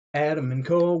Adam and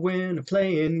Corwin are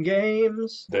playing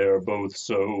games. They're both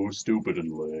so stupid and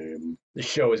lame. The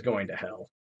show is going to hell.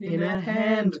 In a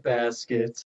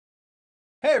handbasket.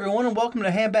 Hey everyone, and welcome to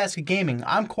HandbasketGaming.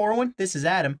 I'm Corwin, this is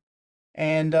Adam,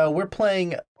 and we're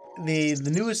playing the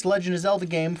newest Legend of Zelda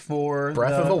game for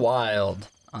Breath of the Wild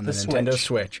on the Nintendo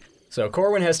Switch. So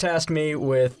Corwin has tasked me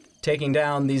with taking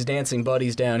down these dancing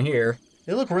buddies down here.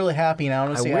 They look really happy now. I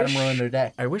want to see Adam ruin their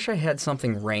day. I wish I had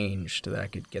something ranged that I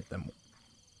could get them.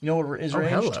 You know what is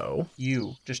ranged? Hello.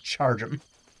 You. Just charge them.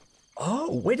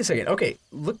 Oh, wait a second. Okay,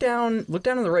 look down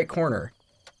in the right corner.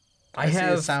 I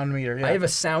have a sound meter. Yeah. I have a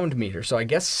sound meter, so I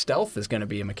guess stealth is going to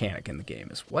be a mechanic in the game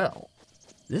as well.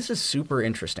 This is super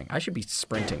interesting. I should be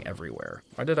sprinting everywhere.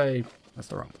 Why did I... That's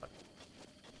the wrong button.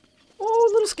 Oh,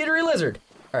 little skittery lizard.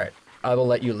 All right, I will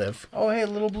let you live. Oh, hey,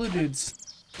 little blue dudes.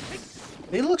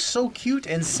 They look so cute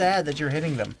and sad that you're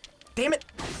hitting them. Damn it.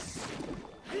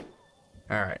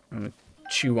 All right, I'm going to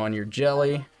chew on your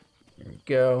jelly. Here we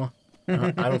go.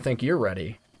 I don't think you're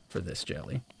ready for this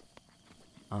jelly.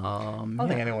 I don't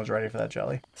think anyone's ready for that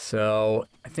jelly. So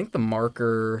I think the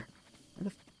marker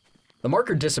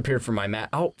disappeared from my map.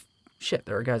 Oh, shit!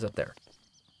 There are guys up there.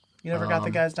 You never got the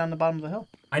guys down the bottom of the hill.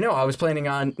 I know. I was planning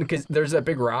on because there's that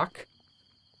big rock,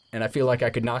 and I feel like I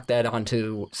could knock that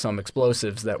onto some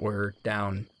explosives that were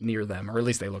down near them, or at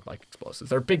least they look like explosives.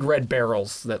 They're big red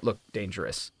barrels that look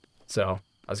dangerous. So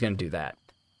I was gonna do that.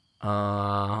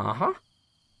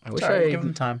 I wish I give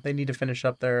them time. They need to finish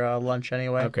up their lunch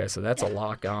anyway. Okay, so that's a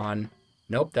lock on.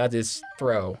 Nope, that is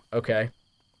throw. Okay.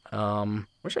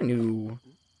 Wish I knew.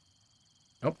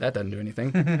 Nope, that doesn't do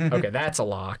anything. Okay, that's a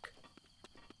lock.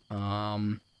 I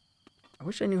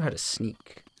wish I knew how to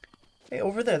sneak. Hey,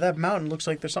 over there, that mountain looks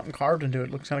like there's something carved into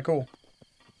it. Looks kind of cool.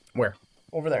 Where?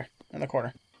 Over there, in the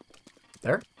corner.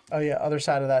 There? Oh yeah, other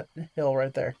side of that hill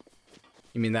right there.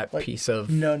 You mean that piece of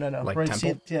no, like right,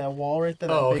 temple? See, yeah, wall right there.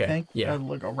 That Oh, big okay. thing. Yeah.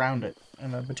 Look around it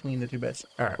and between the two bits.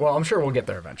 All right. Well, I'm sure we'll get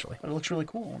there eventually. But it looks really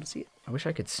cool. I want to see it. I wish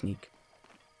I could sneak.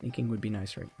 Sneaking would be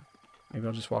nice right now. Maybe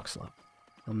I'll just walk slow.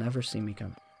 You'll never see me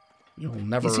coming. You'll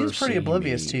never. He seems pretty see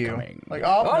oblivious me to you. coming. Like,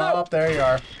 oh, no, there you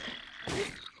are.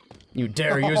 You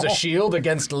dare use a shield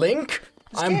against Link?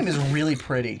 This game is really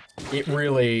pretty. It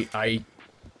really,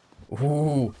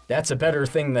 Ooh, that's a better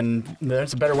weapon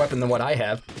than what I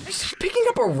have. Just picking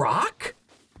up a rock?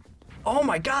 Oh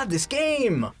my god, this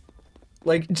game!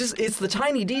 Like, it's the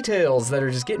tiny details that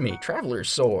are just getting me. Traveler's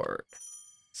Sword.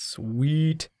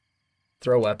 Sweet.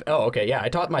 Throw up. Oh, okay, yeah, I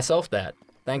taught myself that.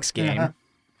 Thanks, game.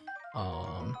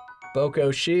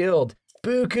 Boko Shield.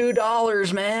 Buku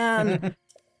dollars, man!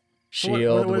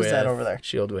 Shield what is that over there?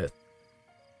 Shield with.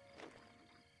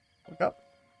 Look up.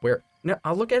 Where? No,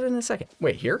 I'll look at it in a second.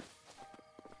 Wait, here?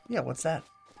 Yeah, what's that?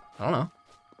 I don't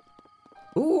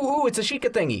know. Ooh, it's a Sheikah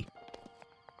thingy.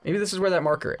 Maybe this is where that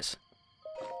marker is.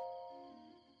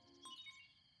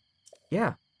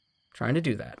 Yeah, trying to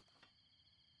do that.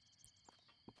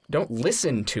 Don't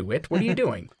listen to it. What are you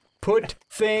doing? Put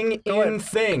thing in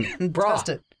thing. Brah. Test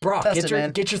it. Brah, Test it,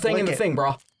 man. get your thing Lick in the it. thing,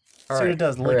 brah. All See what it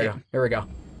does. Lick it. Here we go.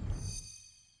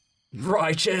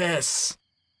 Righteous.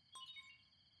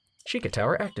 Sheikah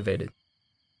Tower activated.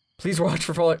 Please watch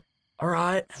for falling. All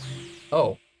right.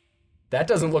 Oh, that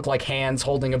doesn't look like hands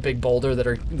holding a big boulder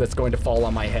that's going to fall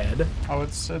on my head. Oh,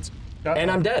 it's. And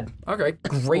I'm dead. Okay,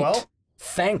 great. Well,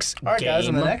 thanks, all right, game. guys.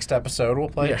 In the next episode, we'll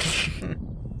play.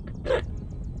 Yeah.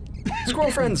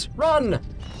 Squirrel friends, run!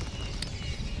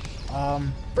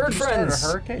 Bird friends,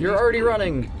 you're already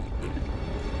running.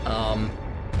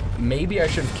 Maybe I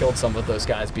should have killed some of those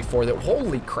guys before that.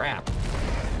 Holy crap.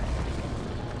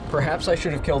 Perhaps I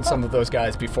should have killed some of those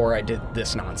guys before I did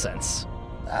this nonsense.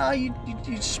 You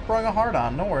sprung a heart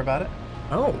on. Don't worry about it.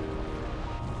 Oh.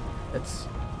 That's...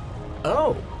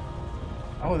 Oh.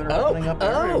 Oh, they're opening up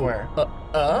everywhere.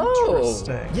 Oh.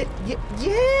 Interesting.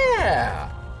 Yeah.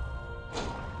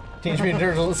 Teenage Mutant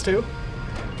Turtles 2?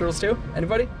 Turtles 2?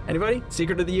 Anybody? Anybody?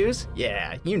 Secret of the Use?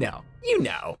 Yeah, you know. You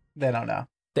know. They don't know.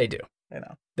 They do. They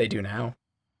know. They do now.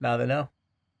 Now they know.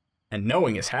 And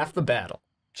knowing is half the battle.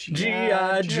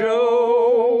 G.I.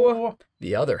 Joe!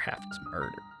 The other half is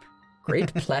murder.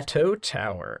 Great Plateau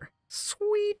Tower.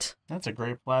 Sweet. That's a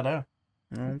great plateau.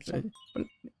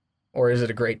 Or is it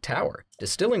a great tower?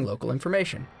 Distilling local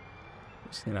information.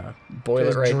 Just, boil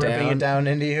Just it right dripping down. it down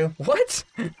into you. What?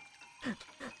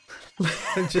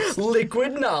 Just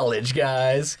liquid knowledge,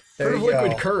 guys. There you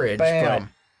liquid go. courage. Bam.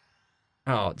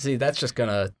 But, oh, see, that's just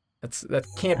gonna... that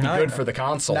can't be good for the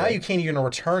console. Now you can't even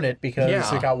return it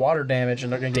because it got water damage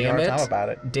and they're going to give you a hard time about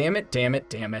it. Damn it, damn it,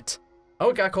 damn it. Oh,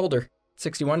 it got colder.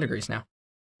 61 degrees now.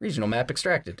 Regional map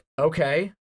extracted.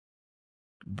 Okay.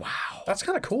 Wow. That's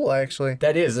kind of cool, actually.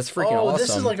 That is. That's freaking awesome.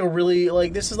 This is like a really,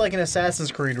 like, this is like an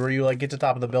Assassin's Creed where you, like, get to the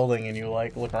top of the building and you,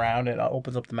 like, look around and it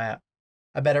opens up the map.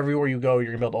 I bet everywhere you go,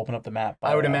 you're going to be able to open up the map.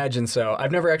 I would imagine so.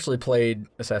 I've never actually played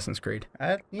Assassin's Creed.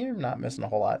 You're not missing a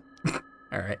whole lot.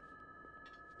 All right.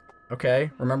 Okay,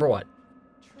 remember what?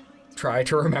 Try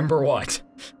to remember what?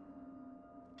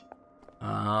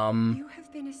 You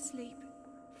have been asleep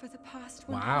for the past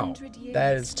 100 years.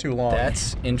 That is too long.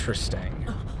 That's interesting.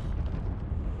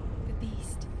 The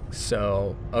beast.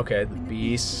 So, okay, the When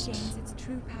beast. gains its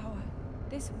true power,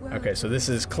 this world Okay, so this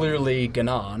is clearly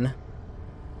Ganon.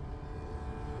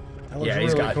 That looks Yeah,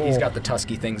 really cool. he's got the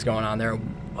tusky things going on there.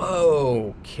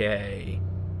 Okay.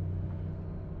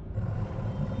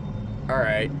 All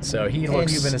right, so he And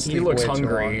looks you've been asleep looks way too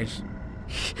hungry.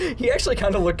 He actually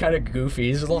kind of looked kind of goofy.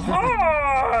 He's like,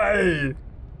 "Hi,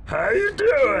 how you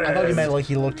doing?" I thought you meant like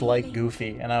he looked like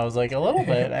Goofy, and I was like, a little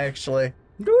bit, actually.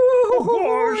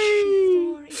 before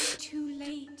it's too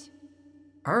late.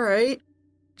 All right,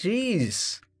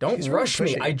 jeez, don't He's really rush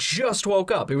me. pushy. I just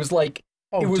woke up. It was like.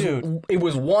 Oh, It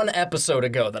was one episode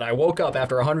ago that I woke up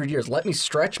after 100 years. Let me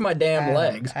stretch my damn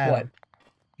legs. Adam, What?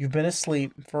 You've been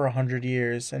asleep for 100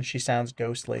 years, and she sounds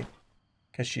ghostly.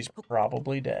 Because she's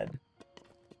probably dead.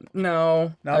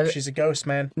 No. No, she's a ghost,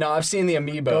 man. No, I've seen the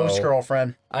amiibo. Ghost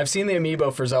girlfriend. I've seen the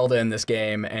amiibo for Zelda in this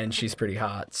game, and she's pretty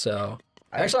hot. So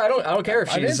actually, I don't care if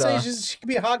she's. I didn't say she could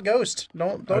be a hot ghost.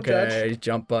 Don't judge. Okay,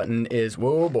 jump button is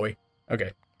whoa boy.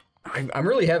 Okay, I'm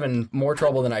really having more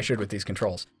trouble than I should with these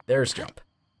controls. There's jump.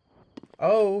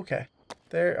 Oh, okay.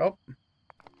 There. Oh,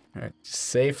 All right,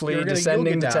 safely you'll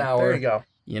descending get the down. tower. There you go.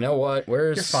 You know what?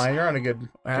 Where's? You're fine. You're on a good.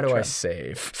 How good do I trend.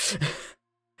 save?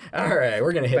 All right,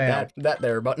 we're gonna hit Bam. that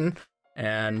there button,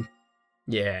 and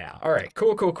yeah. All right,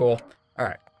 cool. All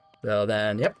right, so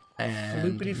then, yep,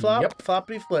 and Floopity flop, Yep,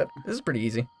 floppity flip. this is pretty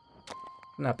easy.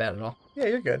 Not bad at all. Yeah,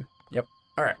 you're good. Yep.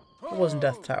 All right. It wasn't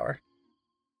Death Tower.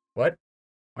 What?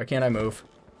 Why can't I move?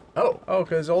 Oh, Oh,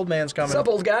 because old man's coming. sup,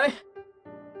 old guy?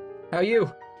 How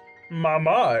you?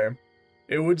 My.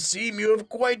 It would seem you have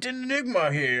quite an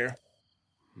enigma here.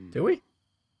 Do we?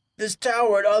 This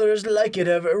tower and others like it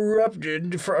have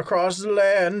erupted across the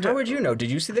land. How would you know? Did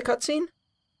you see the cutscene?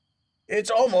 It's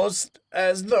almost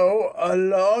as though a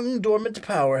long dormant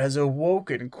power has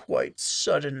awoken quite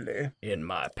suddenly. In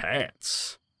my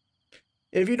pants.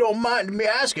 If you don't mind me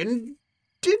asking,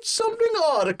 did something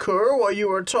odd occur while you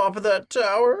were atop of that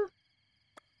tower?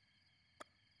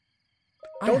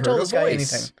 Don't tell this guy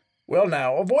anything. Well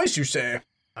now, a voice you say.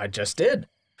 I just did.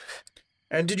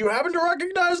 And did you happen to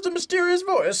recognize the mysterious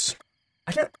voice?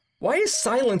 I don't. Why is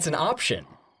silence an option?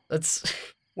 That's.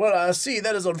 Well, I see,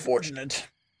 that is unfortunate.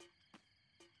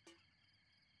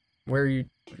 Where are you?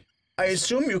 I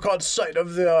assume you caught sight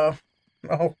of the,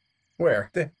 oh, Where?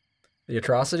 The- The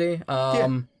atrocity?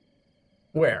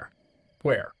 Where?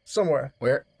 somewhere.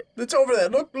 Where? It's over there.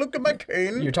 Look at my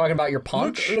cane. You're talking about your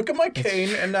punch? Look at my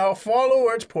cane, and now follow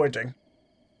where it's pointing.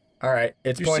 All right,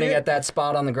 it's You pointing see it? at that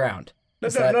spot on the ground. No,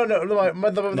 Is that- no,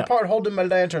 the No. part holding my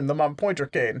lantern, my pointer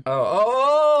cane.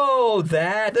 Oh,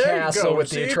 that There you castle go, with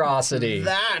see? the atrocity.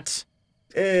 That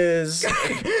is...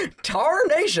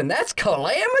 Tarnation, that's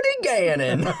Calamity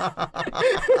Ganon.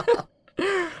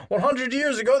 100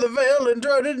 years ago, the Veil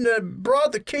entered and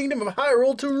brought the kingdom of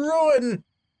Hyrule to ruin.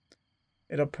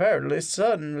 It appeared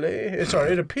suddenly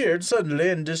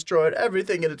and destroyed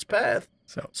everything in its path.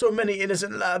 So many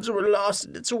innocent lives were lost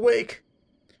in its wake.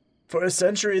 For a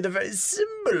century, the very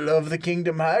symbol of the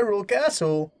kingdom, Hyrule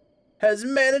Castle, has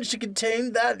managed to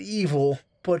contain that evil,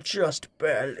 but just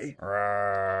barely.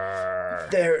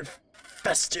 There it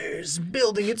festers,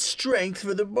 building its strength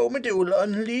for the moment it will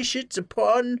unleash it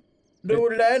upon the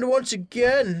land once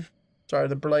again. Sorry,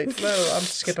 the blight. No, I'm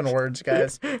skipping words,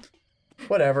 guys.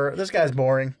 Whatever. This guy's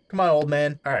boring. Come on, old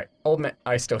man. All right, old man.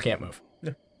 I still can't move.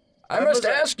 I must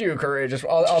ask you, courageous.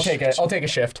 I'll take it. I'll take a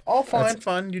shift. Oh,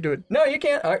 fine. You do it. No, you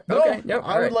can't. All right, No, okay. Yep, I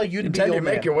all would right. like you to be Intend the to old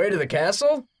make man. your way to the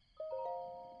castle?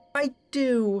 I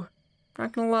do.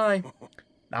 Not gonna lie.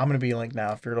 I'm gonna be Link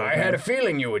now if you're old I man. had a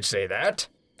feeling you would say that.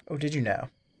 Oh, did you now?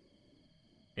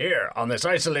 Here, on this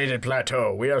isolated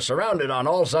plateau, we are surrounded on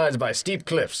all sides by steep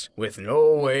cliffs, with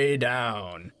no way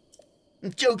down.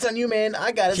 Joke's on you, man.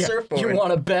 I got a surfboard. You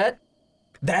want to bet?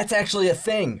 That's actually a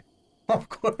thing. Of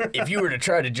course. If you were to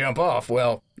try to jump off,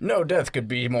 well, no death could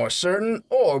be more certain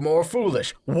or more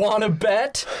foolish. Wanna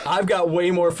bet? I've got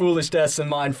way more foolish deaths than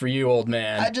mine for you, old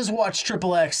man. I just watched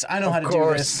Triple X. I know how to Of do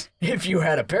course, this. if you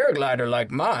had a paraglider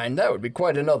like mine, that would be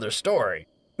quite another story.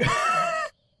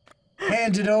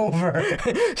 Hand it over.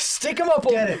 Stick 'em up,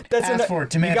 old. Get it. That's Ask for it.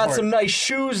 Demand You got for some it. nice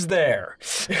shoes there.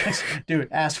 Dude,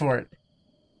 ask for it.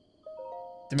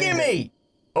 Demand it. Gimme!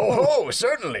 Oh,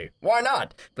 certainly. Why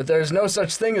not? But there's no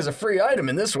such thing as a free item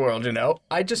in this world, you know.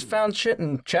 I just found shit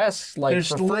in chests, like, There's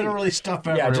for free. literally stuff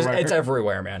Yeah, everywhere. it's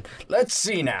everywhere, man. Let's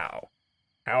see now.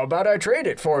 How about I trade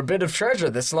it for a bit of treasure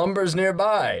that slumbers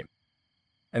nearby?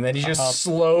 And then he just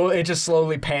it just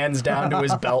slowly pans down to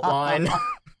his belt line.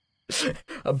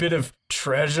 A bit of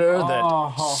treasure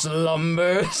that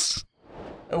slumbers.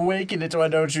 Awaken it, why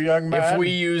don't you, young man? If we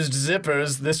used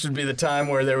zippers, this would be the time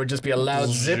where there would just be a loud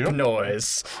zip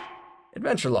noise.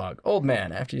 Adventure log. Old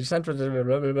man, after you sent for the blah,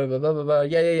 blah, blah, blah, blah, blah.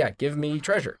 Yeah. Give me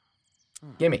treasure.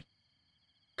 Gimme.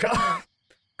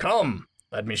 Come.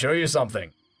 Let me show you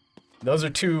something. Those are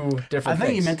two different things. I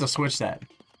think he meant to switch that.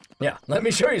 Yeah. Let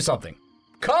me show you something.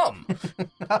 Come.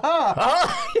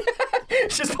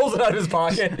 Just pulls it out of his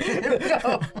pocket.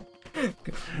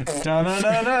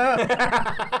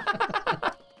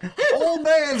 Old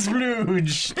man's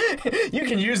splooge. You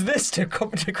can use this to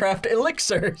craft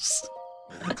elixirs.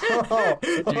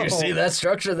 Do you see that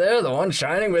structure there? The one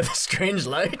shining with a strange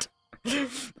light?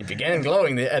 It began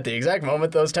glowing at the exact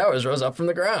moment those towers rose up from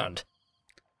the ground.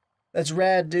 That's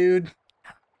rad, dude.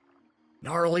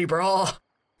 Gnarly, brah.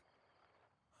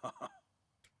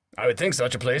 I would think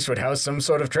such a place would house some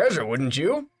sort of treasure, wouldn't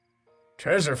you?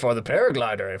 Treasure for the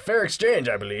paraglider, a fair exchange,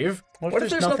 I believe. What if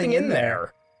there's nothing in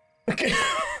there?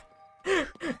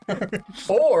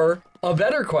 Or, a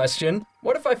better question,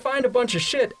 what if I find a bunch of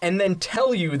shit and then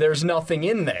tell you there's nothing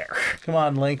in there? Come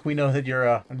on, Link, we know that you're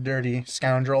a dirty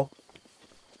scoundrel.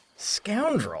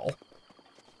 Scoundrel?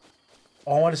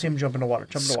 Oh, I want to see him jump into water.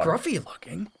 Jump into water. Scruffy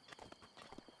looking?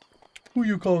 Who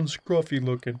you calling scruffy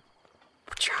looking?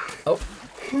 Oh.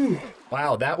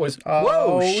 Wow, that was... Oh,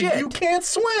 whoa, shit! You can't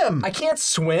swim! I can't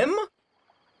swim?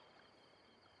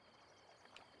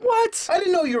 What? I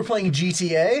didn't know you were playing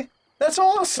GTA. That's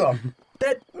awesome.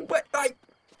 What,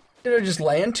 did I just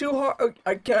land too hard?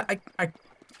 Let's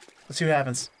see what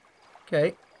happens.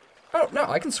 Okay. Oh, no,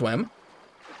 I can swim.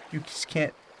 You just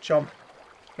can't jump.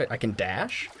 Wait, I can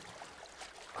dash?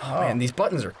 Oh, man, these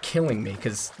buttons are killing me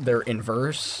because they're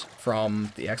inverse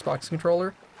from the Xbox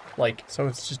controller. Like, so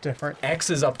it's just different. X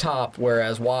is up top,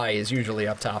 whereas Y is usually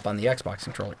up top on the Xbox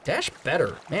controller. Dash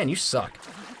better. Man, you suck.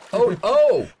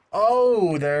 Oh!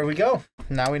 Oh, there we go.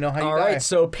 Now we know how you die. All right,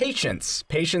 so patience.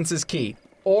 Patience is key.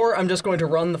 Or I'm just going to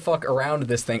run the fuck around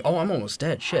this thing. Oh, I'm almost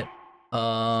dead. Shit. There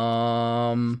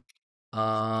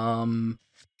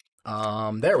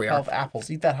we are. Health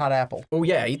apples. Eat that hot apple. Oh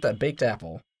yeah, eat that baked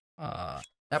apple.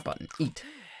 That button. Eat.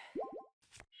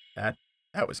 That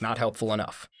was not helpful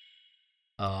enough.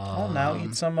 Oh, now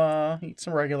eat some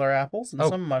regular apples and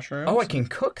some mushrooms. Oh, I can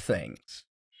cook things.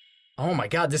 Oh my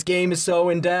god, this game is so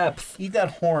in depth. Eat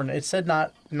that horn. It said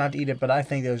not to eat it, but I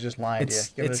think it was just lying to you.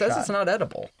 Give it a says shot. It's not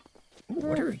edible. Ooh,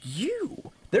 what are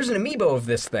you? There's an amiibo of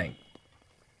this thing.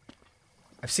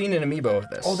 I've seen an amiibo of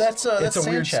this. Oh, that's a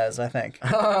Sanchez, I think.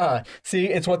 See,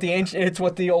 it's what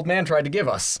the old man tried to give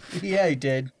us. Yeah, he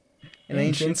did. An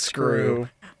ancient screw.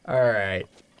 All right.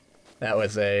 That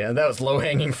was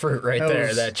low-hanging fruit right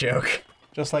there, that joke.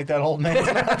 Just like that old man's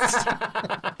nuts.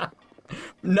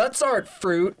 Nuts aren't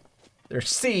fruit. They're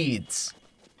seeds.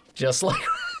 Just like...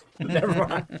 Never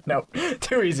mind. Nope.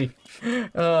 Too easy.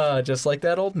 Just like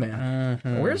that old man.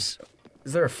 Mm-hmm. Is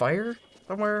there a fire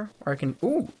somewhere? Or I can...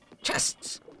 Ooh,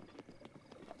 chests.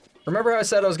 Remember how I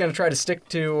said I was going to try to stick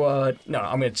to... No,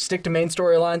 I'm going to stick to main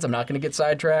storylines. I'm not going to get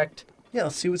sidetracked. Yeah,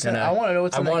 let's see what's in it. I want to know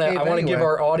what's in that cave I want to give anyway.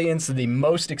 our audience the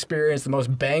most experience, the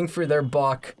most bang for their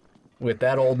buck with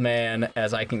that old man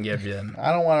as I can give them.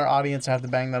 I don't want our audience to have to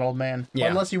bang that old man. Yeah.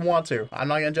 Well, unless you want to. I'm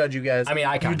not going to judge you guys. I mean,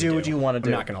 I kind of do what you want to do.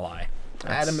 I'm not going to lie.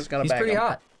 Adam is going to bang He's pretty him.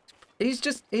 hot.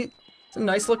 He's a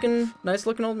nice looking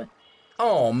old man.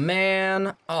 Oh,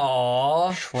 man.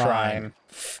 Aw. Shrine.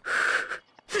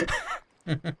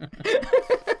 All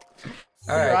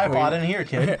right, your iPod in here,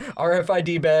 kid.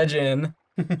 RFID badge in.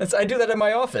 I do that in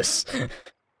my office.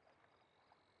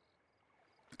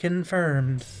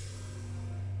 Confirmed.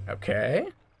 Okay.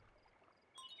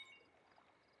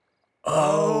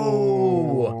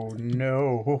 Oh,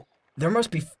 no.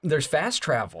 There's fast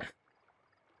travel.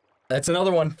 That's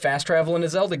another one. Fast travel in a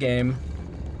Zelda game.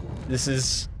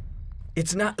 It's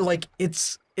not like,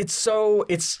 it's a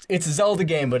Zelda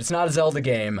game, but it's not a Zelda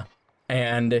game.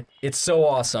 And it's so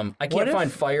awesome. I can't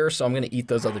find fire, so I'm gonna eat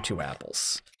those other 2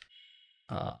 apples.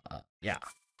 Yeah.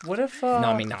 What if,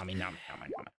 Nami.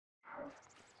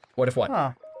 What if what?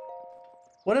 Huh.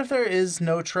 What if there is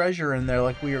no treasure in there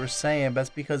like we were saying, but it's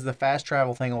because the fast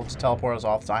travel thing will just teleport us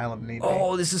off the island need be?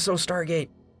 Oh, this is so Stargate.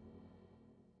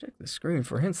 Check the screen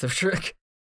for hints of trick.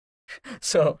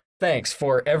 So, thanks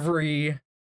for every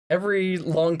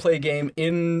long play game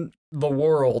in the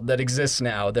world that exists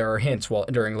now, there are hints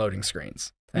during loading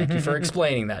screens. Thank you for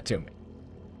explaining that to me.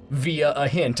 Via a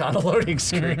hint on a loading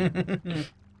screen.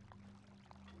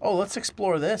 Oh, let's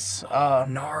explore this.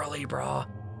 Gnarly, brah.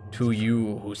 To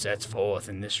you who sets forth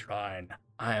in this shrine,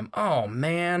 I am, oh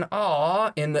man,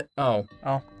 in the,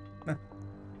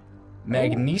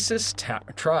 Magnesis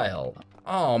Trial.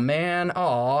 Oh man,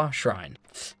 shrine.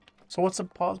 So what's the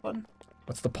pause button?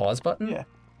 What's the pause button? Yeah.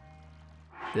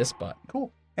 This button.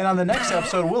 Cool. And on the next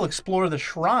episode, we'll explore the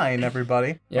shrine,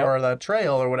 everybody. Yep. Or the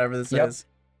trail, or whatever this is.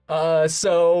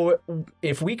 So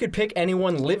if we could pick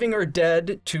anyone living or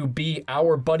dead to be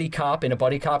our buddy cop in a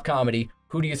buddy cop comedy,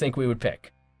 who do you think we would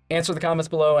pick? Answer the comments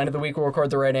below. End of the week, we'll record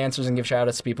the right answers and give shout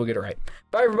outs to people who get it right.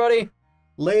 Bye, everybody.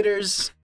 Laters.